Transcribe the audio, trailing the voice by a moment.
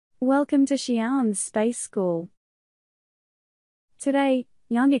Welcome to Shayan's Space School. Today,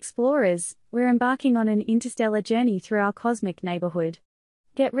 young explorers, we're embarking on an interstellar journey through our cosmic neighborhood.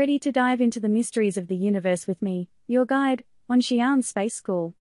 Get ready to dive into the mysteries of the universe with me, your guide, on Shayan's Space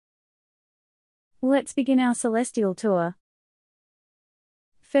School. Let's begin our celestial tour.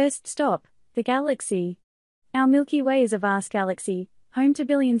 First stop, the galaxy. Our Milky Way is a vast galaxy, home to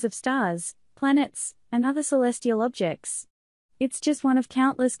billions of stars, planets, and other celestial objects. It's just one of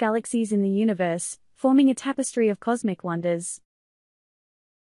countless galaxies in the universe, forming a tapestry of cosmic wonders.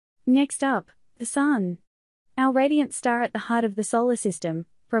 Next up, the Sun. Our radiant star at the heart of the solar system,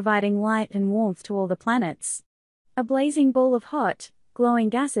 providing light and warmth to all the planets. A blazing ball of hot, glowing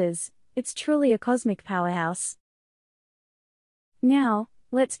gases, it's truly a cosmic powerhouse. Now,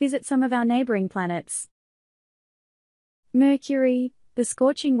 let's visit some of our neighboring planets. Mercury, the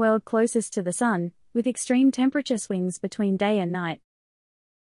scorching world closest to the Sun, with extreme temperature swings between day and night.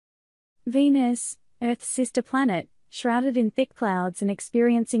 Venus, Earth's sister planet, shrouded in thick clouds and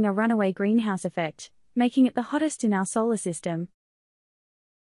experiencing a runaway greenhouse effect, making it the hottest in our solar system.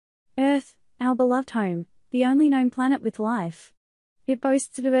 Earth, our beloved home, the only known planet with life. It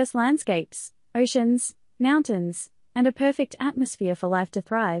boasts diverse landscapes, oceans, mountains, and a perfect atmosphere for life to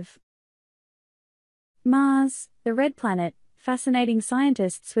thrive. Mars, the red planet, fascinating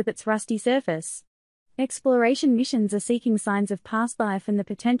scientists with its rusty surface. Exploration missions are seeking signs of past life and the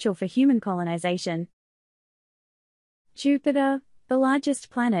potential for human colonization. Jupiter, the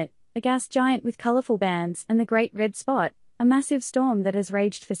largest planet, a gas giant with colorful bands, and the Great Red Spot, a massive storm that has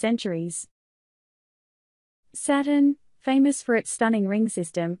raged for centuries. Saturn, famous for its stunning ring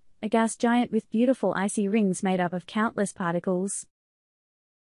system, a gas giant with beautiful icy rings made up of countless particles.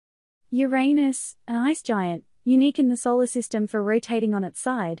 Uranus, an ice giant, unique in the solar system for rotating on its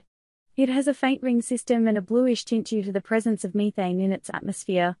side. It has a faint ring system and a bluish tint due to the presence of methane in its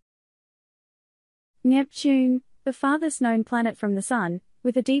atmosphere. Neptune, the farthest known planet from the Sun,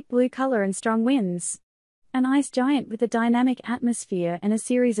 with a deep blue color and strong winds. An ice giant with a dynamic atmosphere and a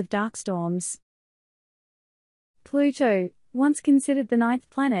series of dark storms. Pluto, once considered the ninth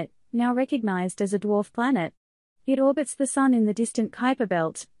planet, now recognized as a dwarf planet. It orbits the Sun in the distant Kuiper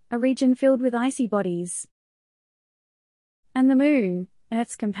Belt, a region filled with icy bodies. And the Moon,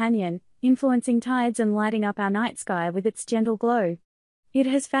 Earth's companion, influencing tides and lighting up our night sky with its gentle glow. It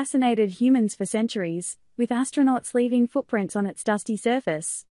has fascinated humans for centuries, with astronauts leaving footprints on its dusty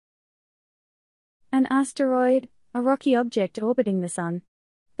surface. An asteroid, a rocky object orbiting the Sun.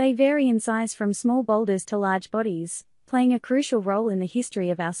 They vary in size from small boulders to large bodies, playing a crucial role in the history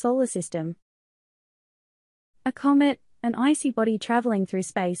of our solar system. A comet, an icy body traveling through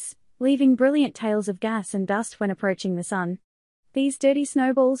space, leaving brilliant tails of gas and dust when approaching the Sun. These dirty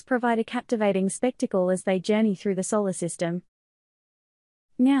snowballs provide a captivating spectacle as they journey through the solar system.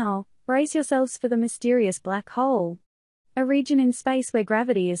 Now, brace yourselves for the mysterious black hole. A region in space where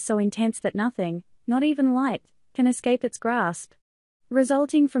gravity is so intense that nothing, not even light, can escape its grasp.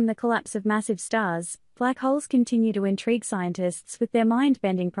 Resulting from the collapse of massive stars, black holes continue to intrigue scientists with their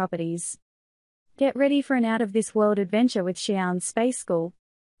mind-bending properties. Get ready for an out-of-this-world adventure with Shayan's Space School.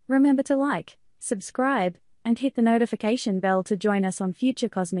 Remember to like, subscribe, and hit the notification bell to join us on future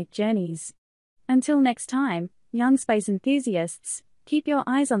cosmic journeys. Until next time, young space enthusiasts, keep your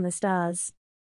eyes on the stars.